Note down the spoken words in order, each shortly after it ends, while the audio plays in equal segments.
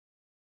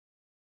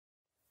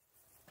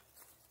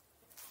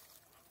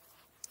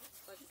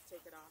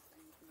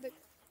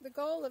The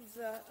goal of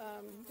the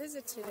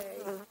visit today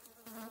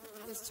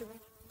is to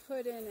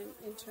put in an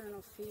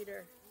internal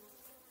feeder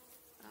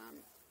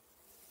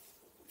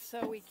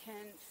so we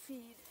can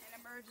feed in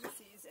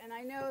emergencies. And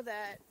I know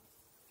that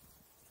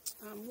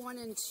 1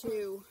 and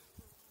 2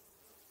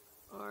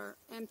 are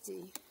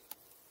empty,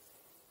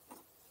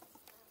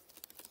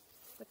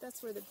 but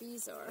that's where the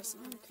bees are, so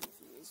I'm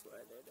confused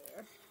why they're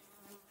there.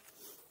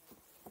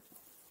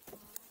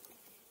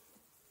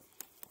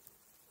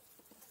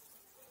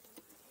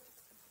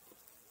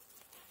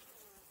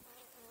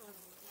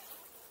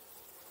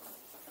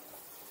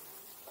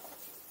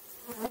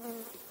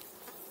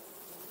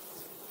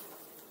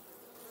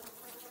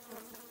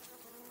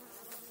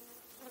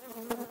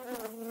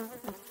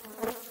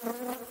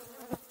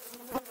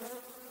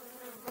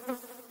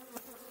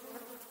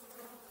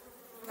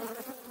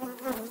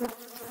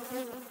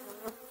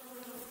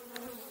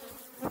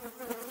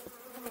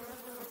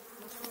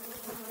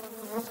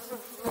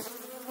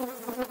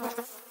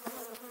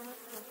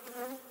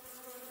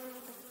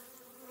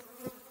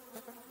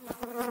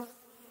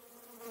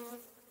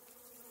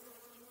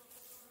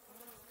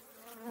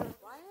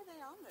 Why are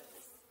they on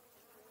this?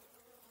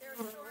 They're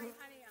storing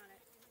honey on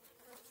it.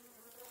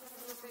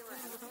 They were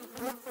empty.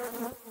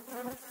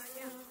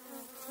 Yeah.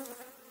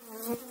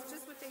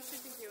 Just what they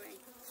should be doing.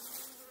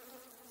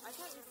 I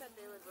thought you said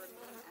they would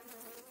remain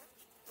empty.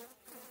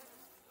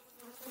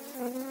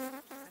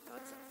 I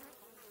thought so.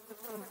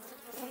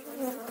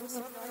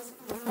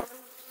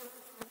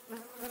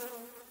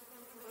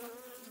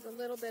 There's a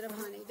little bit of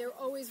honey. There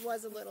always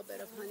was a little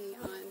bit of honey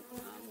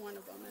on one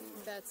of them, and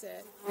that's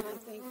it. And I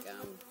think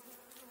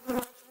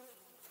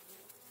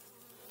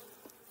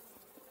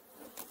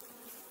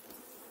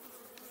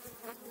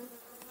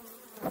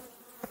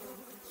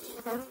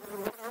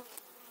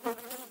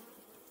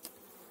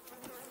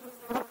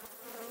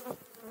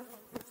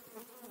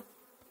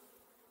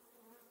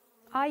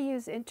I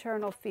use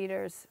internal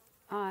feeders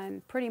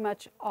on pretty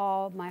much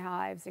all my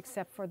hives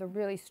except for the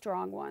really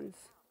strong ones.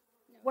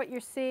 What you're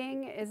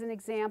seeing is an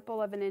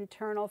example of an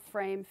internal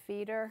frame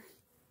feeder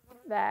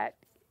that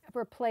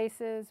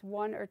replaces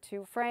 1 or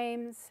 2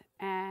 frames,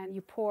 and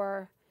you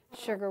pour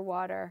sugar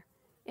water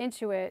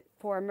into it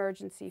for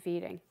emergency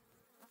feeding.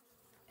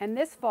 And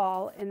this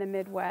fall in the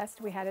Midwest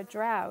we had a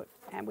drought,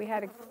 and we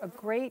had a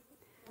great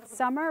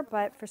summer,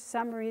 but for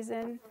some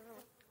reason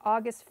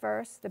August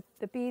 1st,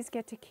 the bees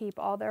get to keep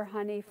all their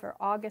honey for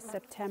August,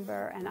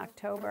 September, and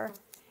October,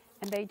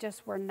 and they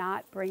just were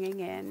not bringing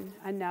in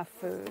enough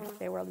food.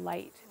 They were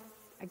light.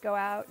 I go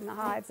out in the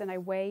hives and I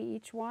weigh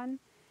each one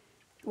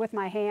with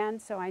my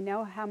hand so I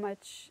know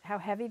how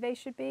heavy they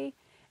should be,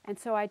 and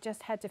so I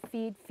just had to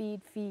feed.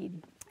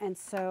 And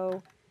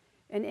so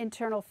an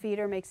internal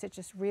feeder makes it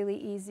just really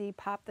easy.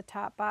 Pop the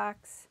top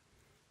box,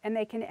 and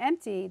they can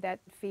empty that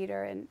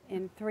feeder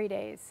in 3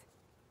 days.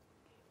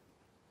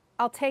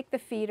 I'll take the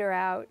feeder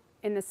out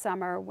in the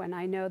summer when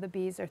I know the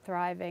bees are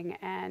thriving,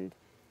 and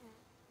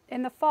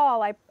in the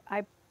fall I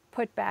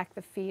put back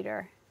the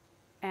feeder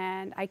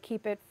and I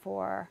keep it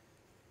for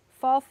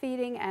fall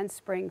feeding and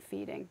spring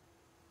feeding.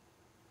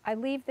 I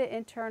leave the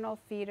internal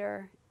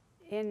feeder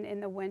in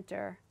the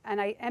winter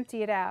and I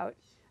empty it out.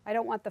 I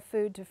don't want the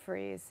food to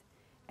freeze,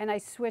 and I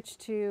switch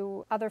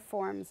to other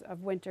forms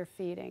of winter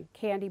feeding,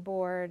 candy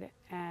board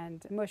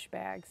and mush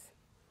bags.